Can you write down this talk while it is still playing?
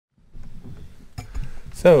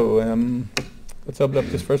So let's open up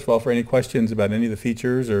just first of all for any questions about any of the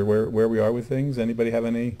features or where we are with things. Anybody have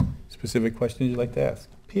any specific questions you'd like to ask?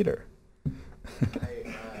 Peter.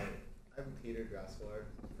 Hi, I'm Peter Dressler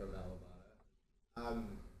from Alabama.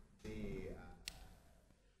 The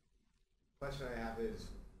question I have is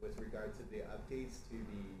with regard to the updates to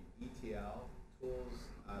the ETL tools.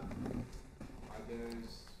 Are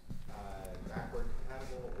those backward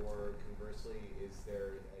compatible, or conversely, is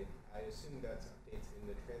there? I assume that's updates in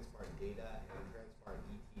the Transmart data and Transmart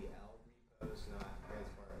ETL repos, not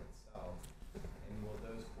Transmart itself. And will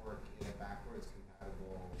those work in a backwards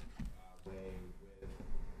compatible way with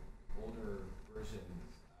older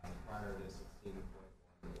versions prior to 16.1 or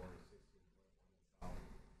 16.1 itself?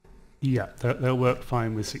 Yeah, they'll work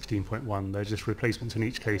fine with 16.1. They're just replacements in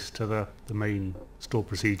each case to the main store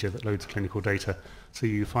procedure that loads clinical data. So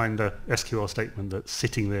you find a SQL statement that's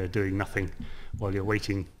sitting there doing nothing while you're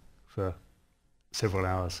waiting for several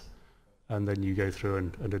hours. And then you go through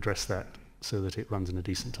and address that so that it runs in a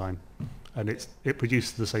decent time. And it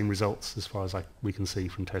produces the same results as far as we can see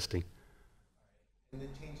from testing. And the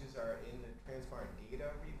changes are in the Transmart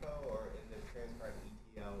data repo or in the Transmart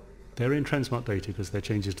ETL repo? They're in Transmart data because they're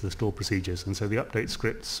changes to the store procedures. And so the update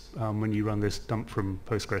scripts, when you run this dump from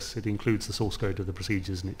Postgres, it includes the source code of the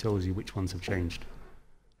procedures and it tells you which ones have changed.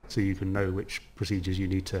 So you can know which procedures you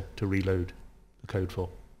need to reload the code for.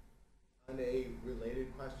 On a related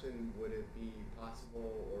question, would it be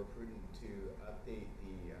possible or prudent to update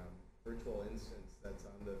the virtual instance that's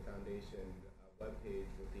on the Foundation webpage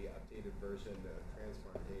with the updated version of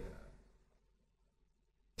Transmart data?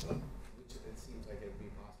 Which it seems like it would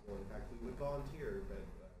be possible. In fact, we would volunteer, but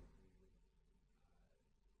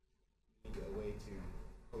we need a way to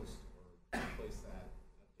post or place that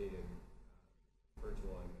updated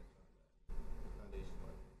virtual image on the Foundation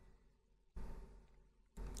webpage.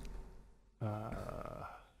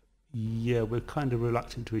 Yeah, we're kind of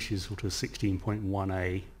reluctant to issue sort of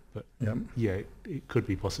 16.1a, but Yep. yeah, it could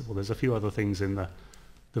be possible. There's a few other things in the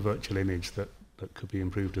virtual image that could be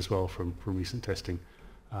improved as well from recent testing.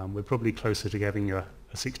 We're probably closer to having a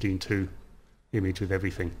 16.2 image with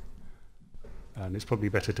everything. And it's probably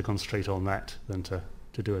better to concentrate on that than to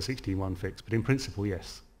do a 16.1 fix. But in principle,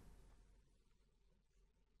 yes.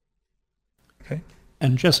 Okay.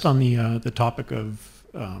 And just on the topic of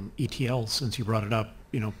ETL, since you brought it up,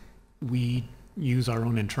 we use our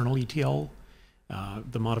own internal ETL.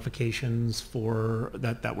 The modifications for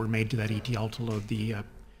that were made to that ETL to load the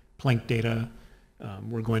Planck data,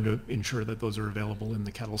 we're going to ensure that those are available in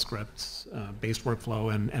the Kettle scripts based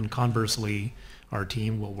workflow, and conversely, our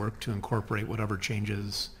team will work to incorporate whatever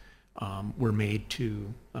changes were made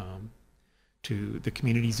to the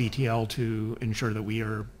community's ETL to ensure that we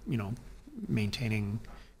are, maintaining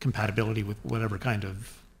compatibility with whatever kind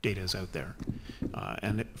of data is out there.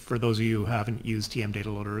 And for those of you who haven't used TM Data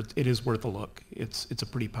Loader, it is worth a look. It's a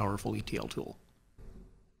pretty powerful ETL tool.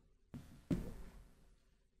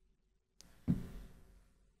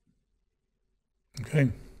 Okay.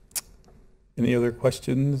 Any other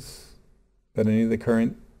questions about any of the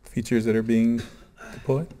current features that are being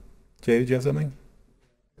deployed? Jay, did you have something?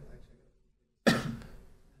 We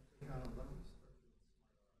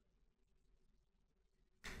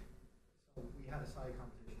had a side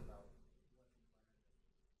conversation about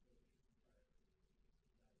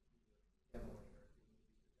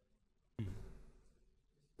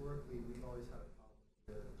historically, we've always had a problem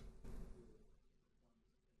with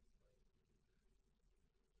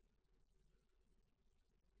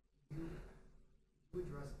you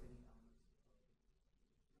address any elements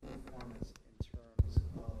of performance in terms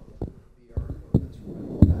of the R code that's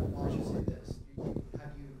running. Why should I say this?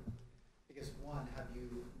 Have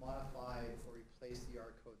you modified or replaced the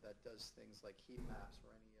R code that does things like heat maps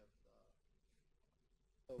or any of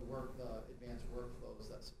the advanced workflows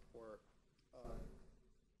that support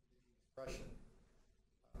expression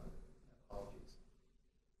methodologies?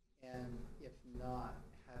 And if not,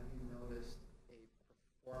 have you noticed a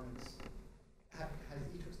performance? Has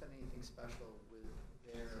Etrix done anything special with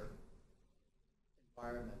their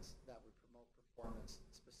environments that would promote performance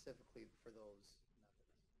specifically for those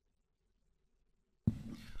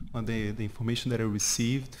methods? On the information that I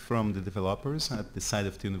received from the developers at the side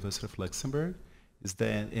of the University of Luxembourg is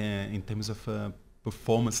that in terms of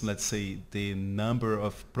performance, let's say the number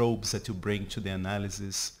of probes that you bring to the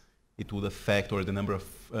analysis, it would affect, or the number of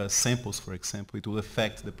samples, for example, it will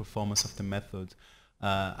affect the performance of the method.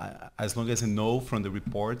 As long as I know from the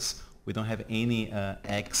reports, we don't have any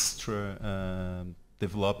extra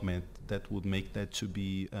development that would make that to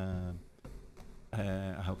be,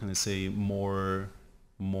 how can I say, more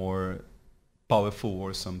powerful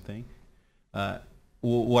or something.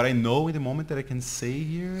 what I know in the moment that I can say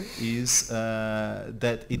here is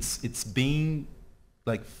that it's being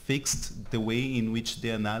like fixed the way in which the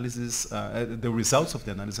analysis, the results of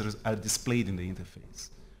the analysis are displayed in the interface,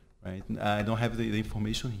 right? I don't have the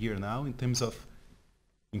information here now in terms of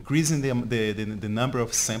increasing the number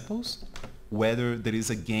of samples, whether there is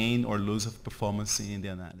a gain or loss of performance in the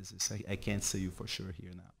analysis. I can't say you for sure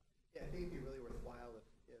here now. Yeah, I think it'd be really worthwhile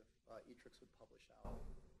if Etrix would publish out.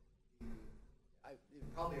 It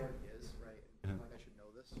probably already is, right? Like I should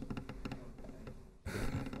know this.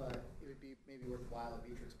 But it would be maybe worthwhile if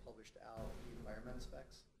Etrix published out the environment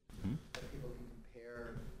specs that people can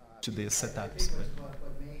compare. To the setup I think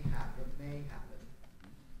what may happen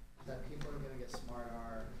is that people are going to get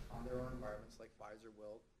SmartR on their own environments, like Pfizer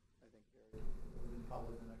will. I think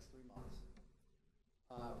probably in the next 3 months.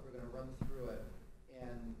 We're going to run through it,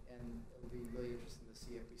 and it'll be really interesting to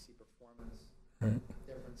see if we see performance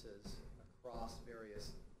differences across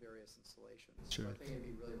various installations. Sure. So I think it'd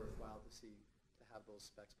be really worthwhile to have those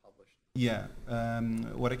specs published. Yeah,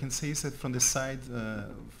 what I can say is that from the side,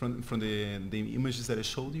 from the images that I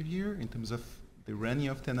showed you here, in terms of the running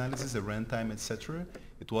of the analysis, the runtime, etc.,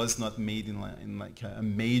 it was not made in like a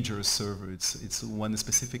major server. It's one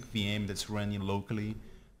specific VM that's running locally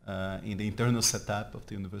in the internal setup of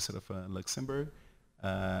the University of Luxembourg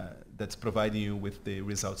that's providing you with the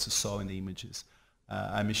results you saw in the images.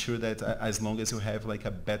 I'm sure that as long as you have like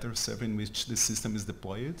a better server in which the system is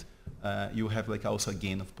deployed, you have like also a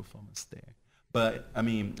gain of performance there. But I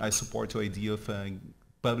mean, I support your idea of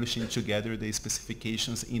publishing together the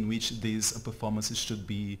specifications in which these performances should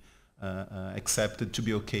be accepted to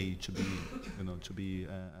be okay, to be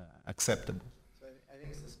acceptable. So I think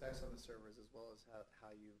it's the specs on the servers as well as how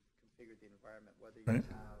you configure the environment, whether you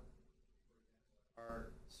have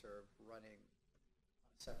our serve running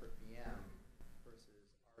on a separate VM versus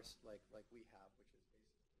ours like we have, which is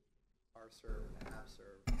basically our serve and app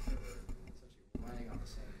server essentially running on the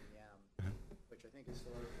same VM, which I think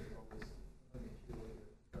historically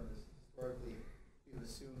we've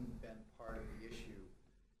assumed been part of the issue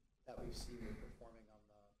that we've seen with performance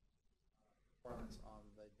on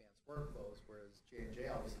the advanced workflows, whereas J&J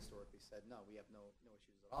always historically said, no, we have no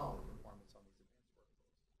issues at all with performance on these advanced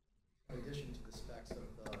workflows. In addition to the specs of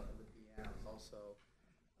the VMs, also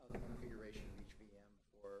the configuration of each VM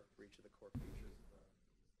for each of the core features.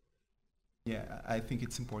 Yeah, I think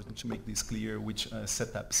it's important to make this clear which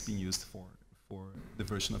setup is being used for the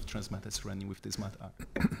version of Transmat that's running with the SmartR.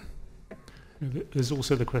 There's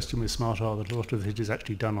also the question with SmartR that a lot of it is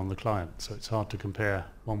actually done on the client, so it's hard to compare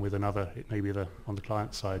one with another. It may be on the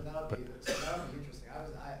client side. That'll be interesting.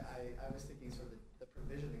 I was thinking sort of the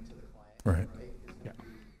provisioning to the client, right? Yeah.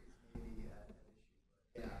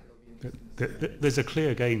 It'll be interesting. There's a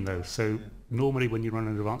clear gain though. So normally when you run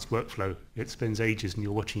an advanced workflow, it spends ages and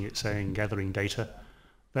you're watching it saying gathering data.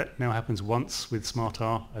 That now happens once with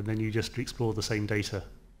SmartR, and then you just explore the same data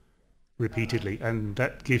repeatedly, and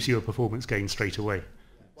that gives you a performance gain straight away.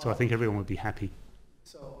 So I think everyone would be happy.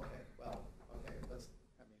 So, it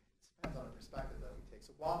depends on the perspective that we take.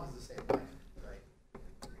 So WAM is the same way, right?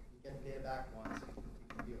 You get the data back once, you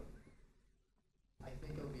can view it. I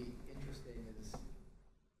think it'll be interesting is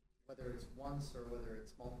whether it's once or whether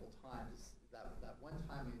it's multiple times, that one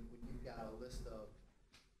time when you've got a list of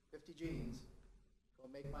 50 genes, go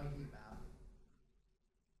make my heat map,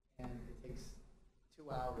 and it takes 2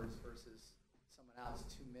 hours versus someone else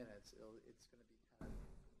 2 minutes, it's going to be kind of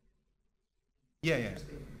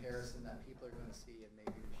interesting comparison that people are going to see, and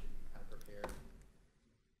maybe we should be kind of prepared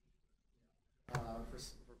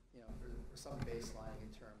for some baseline in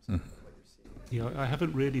terms of what you're seeing. Yeah, I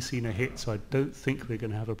haven't really seen a hit, so I don't think we're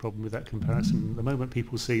going to have a problem with that comparison. The moment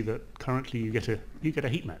people see that currently you get a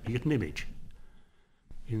heat map, you get an image.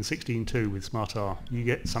 In 16.2 with SmartR, you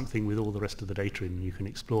get something with all the rest of the data in, you can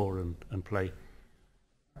explore and play.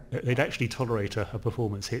 They'd actually tolerate a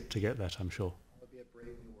performance hit to get that, I'm sure. It'll be a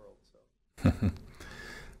brave new world. So.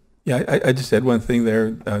 Yeah, I just add one thing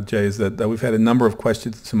there, Jay, is that we've had a number of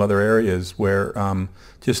questions in some other areas where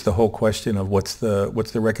just the whole question of what's the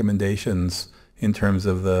recommendations in terms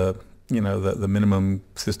of the minimum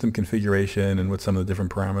system configuration and what some of the different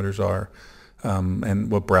parameters are.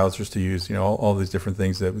 And what browsers to use, all these different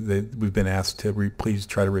things that we've been asked to please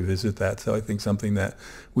try to revisit that. So I think something that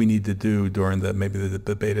we need to do during maybe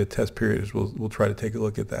the beta test period is we'll try to take a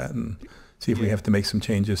look at that and see if we have to make some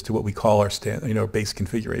changes to what we call our base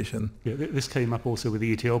configuration. Yeah, this came up also with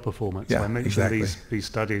the ETL performance. Yeah, I mentioned exactly. these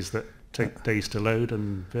studies that take days to load,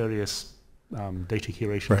 and various data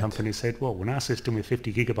curation companies said, well, in our system with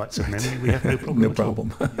 50 gigabytes of memory, we have no problem No at all.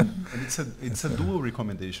 problem. And it's a dual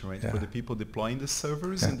recommendation, right? Yeah. For the people deploying the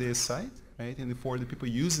servers in their site, right? And for the people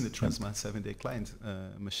using the Transmart 7-day client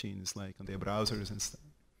machines, like on their browsers and stuff,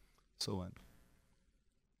 so on.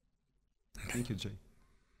 Thank you, Jay.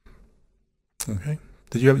 Okay.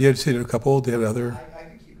 Did you have seen a couple? Do you have other? I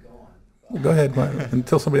could keep going. Go ahead.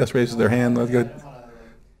 Until somebody else raises their hand, let's go. I don't wanna,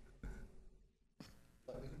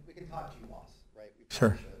 but we can talk GWAS, right? We Sure.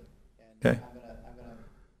 probably should. And Okay. I'm gonna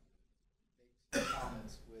make some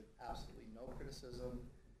comments with absolutely no criticism,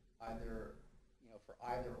 either, for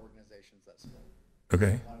either organizations that spoke.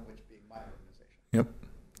 Okay. One of which being my organization. Yep.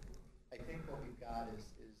 I think what we've got is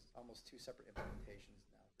almost two separate implementations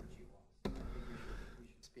now for GWAS. I think we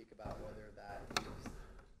should speak about whether that is,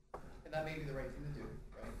 and that may be the right thing to do,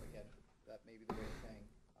 right? Again, that may be the right thing.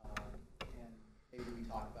 And maybe we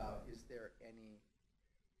talk about, is there any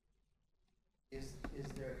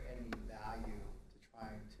value to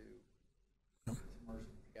trying to merge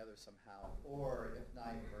them together somehow, or if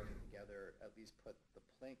not even merge them together, at least put the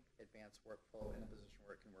Plink advanced workflow in a position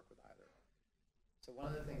where it can work with either. So one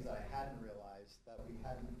of the things that I hadn't realized that we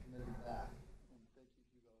hadn't committed back, and thank you,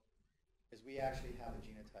 Hugo, is we actually have a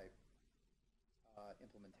genotype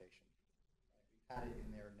implementation. We've had it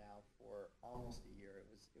in there now for almost a year. It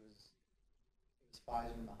was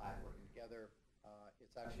Pfizer and the Hive working together.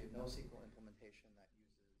 It's actually a NoSQL implementation that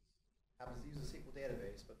happens to use a SQL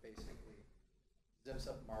database, but basically zips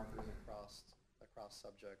up markers across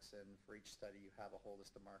subjects, and for each study you have a whole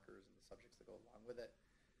list of markers and the subjects that go along with it.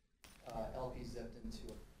 LP zipped into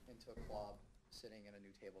a blob sitting in a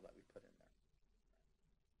new table that we put in there.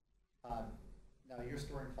 Now you're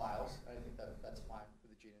storing files. I think that's fine for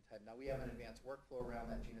the genotype. Now we have an advanced workflow around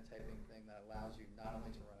that genotyping thing that allows you not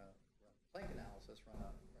only to run a Plink analysis, run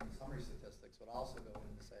summary statistics, but also go in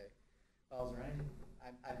and say, well, is there anything,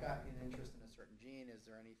 I've got an interest in a certain gene. Is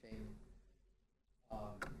there anything,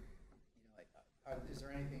 is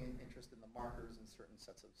there anything in interest in the markers in certain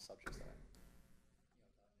sets of subjects that I'm,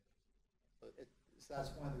 so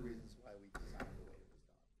that's one of the reasons why we designed the way it was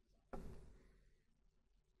done.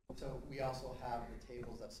 So we also have the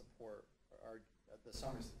tables that support the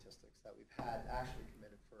summary statistics that we've had actually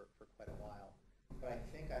committed for quite a while. But I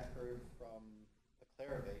think I heard from the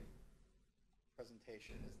Clarivate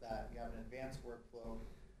presentation is that you have an advanced workflow.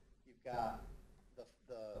 You've got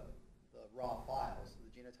the raw files, the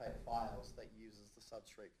genotype files that uses the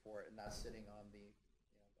substrate for it, and that's sitting on the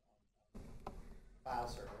file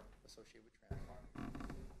server associated with Transmart.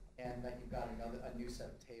 And that you've got a new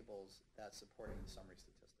set of tables that's supporting the summary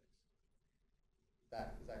statistics.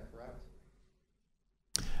 Is that correct?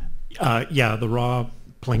 Yeah, the raw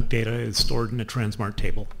Plink data is stored in a Transmart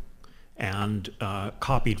table and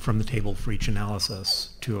copied from the table for each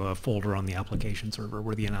analysis to a folder on the application server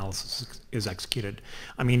where the analysis is executed.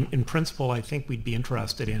 I mean, in principle, I think we'd be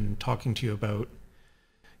interested in talking to you about,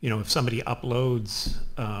 if somebody uploads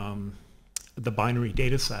the binary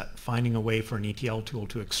data set, finding a way for an ETL tool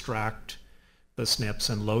to extract the SNPs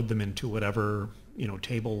and load them into whatever,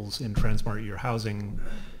 tables in Transmart you're housing.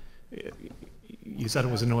 You said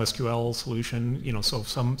it was a NoSQL solution, so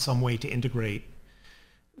some way to integrate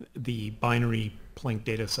the binary Plink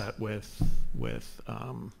data set with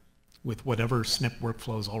whatever SNP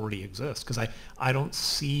workflows already exist. Because I don't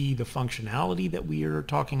see the functionality that we are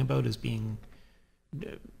talking about as being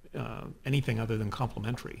anything other than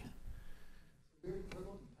complementary. We're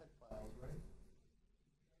looking PET files, right?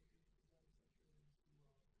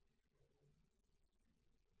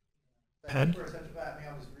 PED?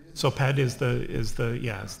 So PED is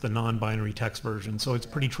the non-binary text version. So it's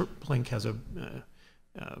pretty. Plink has a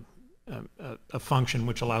function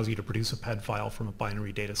which allows you to produce a PED file from a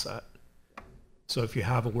binary data set. So if you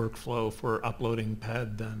have a workflow for uploading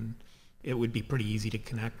PED, then it would be pretty easy to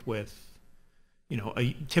connect with.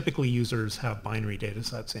 Typically users have binary data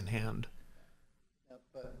sets in hand. Yeah,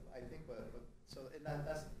 but I think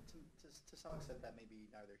that's to some extent that may be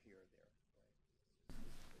neither here or there.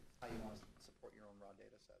 Right? It's how you want to support your own raw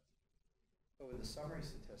data sets. But with the summary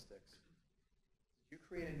statistics, did you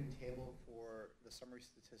create a new table for the summary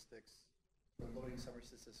statistics, for loading summary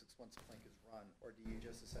statistics once Plink is run, or do you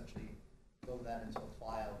just essentially load that into a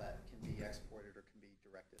file that can be exported or can be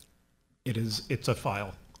directed? It's a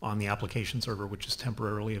file on the application server which is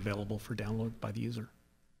temporarily available for download by the user.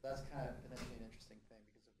 That's kind of potentially an interesting thing,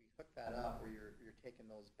 because if we hook that up where you're taking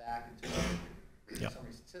those back into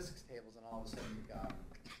summary statistics tables, and all of a sudden you've got,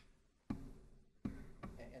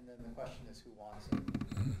 and then the question is who wants it.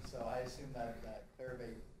 So I assume that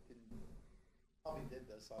Clarivate probably did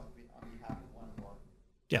this on behalf of one or more.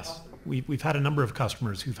 Yes, customers. we've had a number of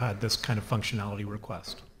customers who've had this kind of functionality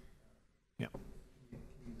request. Yeah. Can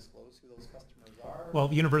you disclose who those customers are? Well,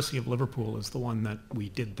 the University of Liverpool is the one that we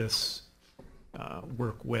did this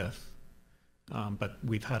work with. But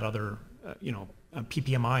we've had other,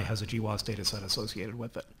 PPMI has a GWAS data set associated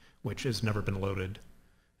with it, which has never been loaded.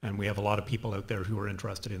 And we have a lot of people out there who are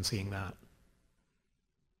interested in seeing that.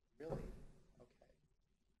 Really? Okay.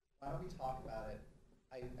 Why don't we talk about it?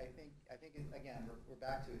 I think again, we're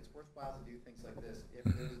back to it's worthwhile to do things like this if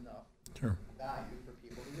there's enough value for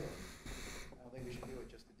people to do it. I don't think we should do it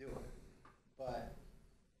just to do it. But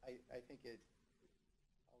I think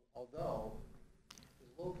although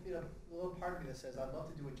there's a little part of me that says I'd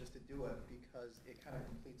love to do it just to do it because it kind of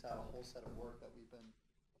completes out a whole set of work that we've been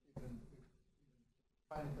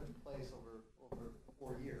trying to put in place over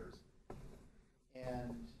 4 years.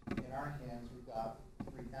 And in our hands, we've got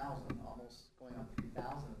 3,000, almost going on 3,000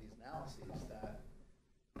 of these analyses that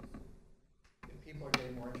if people are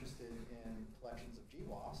getting more interested in collections of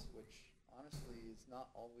GWAS, which honestly is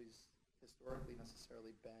not always historically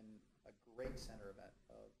necessarily been a great center of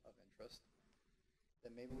interest,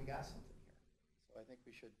 then maybe we got something here. So I think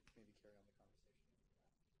we should maybe carry on the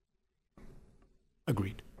conversation.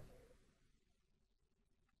 Agreed.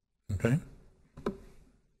 Okay.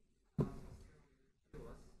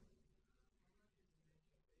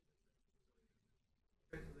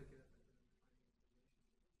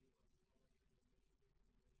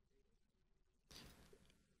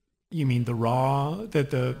 You mean the raw,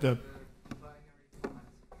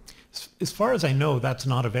 as far as I know, that's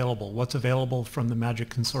not available. What's available from the MAGIC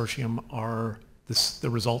Consortium are the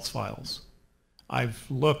results files. I've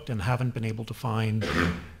looked and haven't been able to find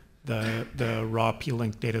the raw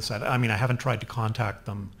P-Link data set. I mean, I haven't tried to contact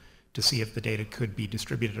them to see if the data could be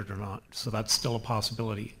distributed or not. So that's still a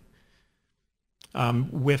possibility.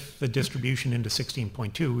 With the distribution into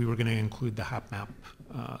 16.2, we were going to include the HapMap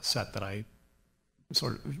set that I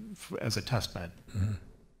sort of as a test bed. Mm-hmm.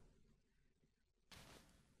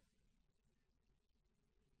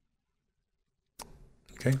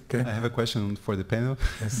 Okay. I have a question for the panel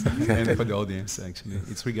Yes. and for the audience, actually.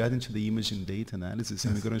 It's regarding to the imaging data analysis,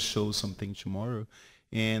 and we're going to show something tomorrow.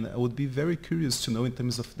 And I would be very curious to know in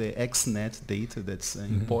terms of the XNet data that's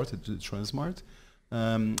imported to the Transmart.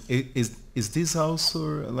 Is this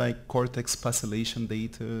also like Cortex pacillation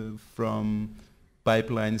data from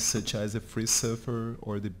pipelines such as the FreeSuffer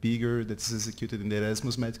or the bigger that's executed in the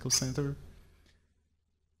Erasmus Medical Center?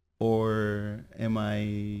 Or am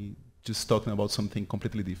I just talking about something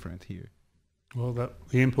completely different here? Well,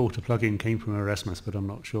 the importer plugin came from Erasmus, but I'm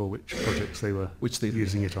not sure which projects they were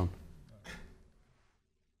using it on.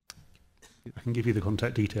 I can give you the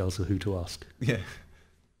contact details of who to ask. Yeah.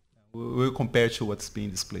 We'll compare to what's being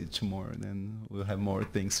displayed tomorrow, and then we'll have more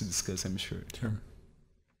things to discuss, I'm sure. Sure.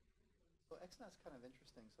 So XNet's kind of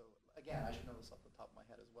interesting. So again, I should know this off the top of my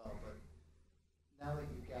head as well, but now that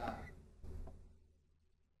you've got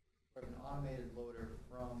sort of an automated loader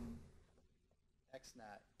from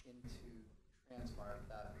XNet into Transmart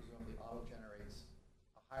that presumably auto-generates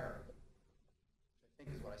a hierarchy, which I think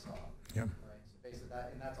is what I saw. Yeah. Right. So basically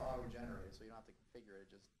that's auto-generated, so you don't have to configure it.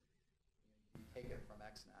 Just you take it from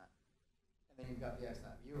XNet, and then you've got the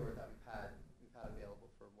XNet viewer that we've had available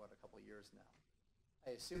for a couple of years now.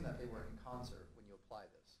 I assume that they work in concert when you apply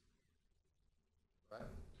this, right?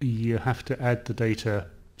 You have to add the data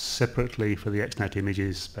separately for the XNet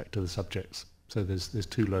images back to the subjects. So there's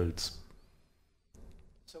 2 loads.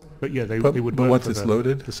 So But yeah, they But would but work once for it's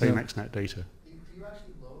loaded? the same Yeah. XNet data. do you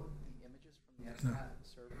actually load the images from the XNet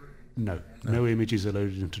server? No, Transmart? no images are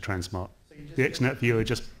loaded into Transmart. So you just The get- XNet viewer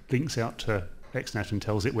just links out to XNet and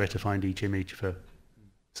tells it where to find each image for a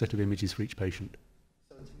set of images for each patient.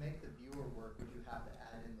 So to make the viewer work, would you have to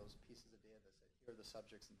add in those pieces of data that say here are the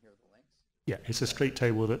subjects and here are the links? Yeah, it's a straight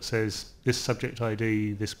table that says this subject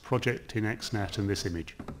ID, this project in XNet, and this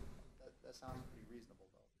image. That sounds pretty reasonable,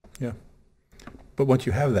 though. Yeah. But once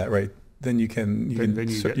you have that, right, then you can Then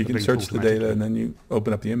you get the link search the data automatically. and then you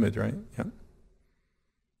open up the image, right? Yeah.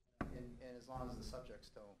 And as long as the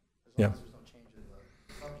subjects don't, as long Yeah. as there's no change in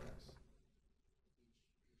the subjects,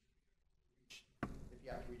 if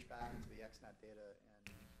you have to reach back into the XNet data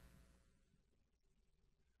and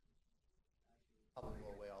probably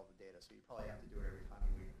blow away all the data, so you probably have to do it every time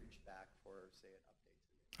you reach back for, say,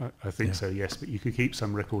 an update. I think Yeah. so, yes, but you could keep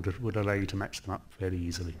some record that would allow you to match them up fairly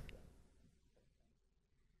easily.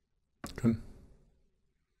 Good.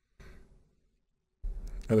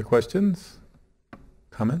 Other questions?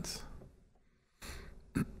 Comments?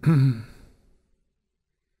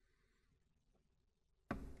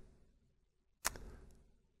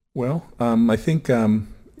 Well, I think,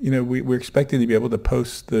 we're expecting to be able to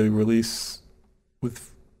post the release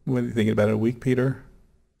with, what are you thinking about it, a week, Peter?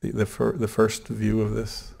 The first view of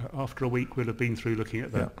this? After a week, we'll have been through looking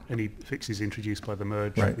at Yeah. any fixes introduced by the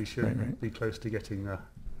merge. Right, We should right. be close to getting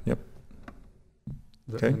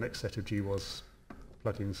the next set of GWAS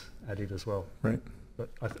plugins added as well. Right. But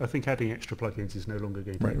I think adding extra plugins is no longer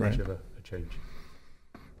going to be much of a change.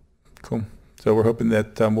 Cool. So we're hoping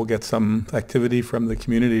that we'll get some activity from the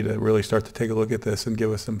community to really start to take a look at this and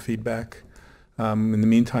give us some feedback. In the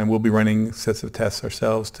meantime, we'll be running sets of tests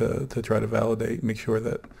ourselves to try to validate, make sure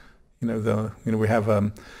that we have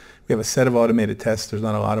a set of automated tests. There's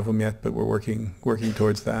not a lot of them yet, but we're working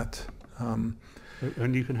towards that.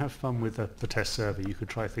 And you can have fun with the test server. You could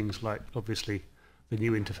try things like, obviously, the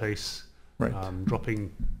new interface, Right.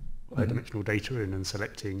 Dropping high-dimensional data in and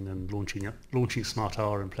selecting and launching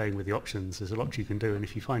SmartR and playing with the options. There's a lot you can do, and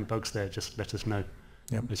if you find bugs there, just let us know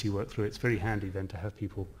as you work through. It's very handy then to have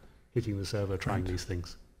people hitting the server trying these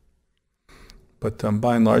things. But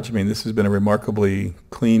by and large, I mean, this has been a remarkably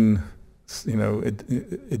clean,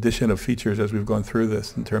 addition of features as we've gone through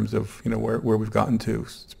this in terms of, where we've gotten to.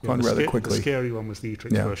 It's gone rather quickly. The scary one was the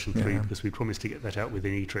Etrix version 3, because we promised to get that out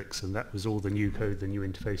within Etrix, and that was all the new code, the new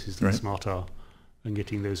interfaces, the SmartR, and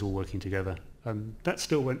getting those all working together. And that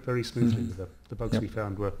still went very smoothly. The bugs we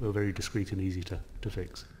found were very discreet and easy to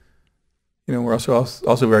fix. We're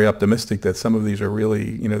also very optimistic that some of these are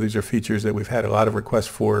really, these are features that we've had a lot of requests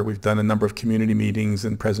for. We've done a number of community meetings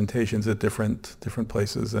and presentations at different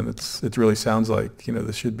places, and it really sounds like,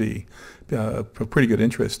 this should be of pretty good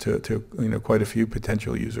interest to quite a few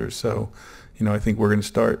potential users. So, I think we're going to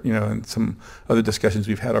start, and some other discussions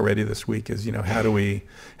we've had already this week is, how do we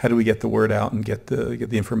get the word out and get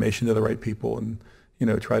the information to the right people, and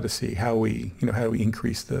try to see how we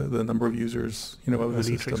increase the number of users, of the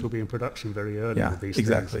system. Etrix will be in production very early with these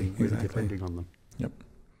things, and really depending on them. Yep.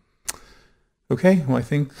 Okay, well, I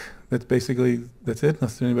think that's it,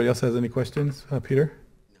 unless anybody else has any questions. Peter?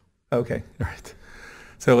 No. Okay, all right.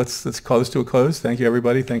 So let's call this to a close. Thank you,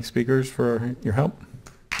 everybody. Thanks, speakers, for your help.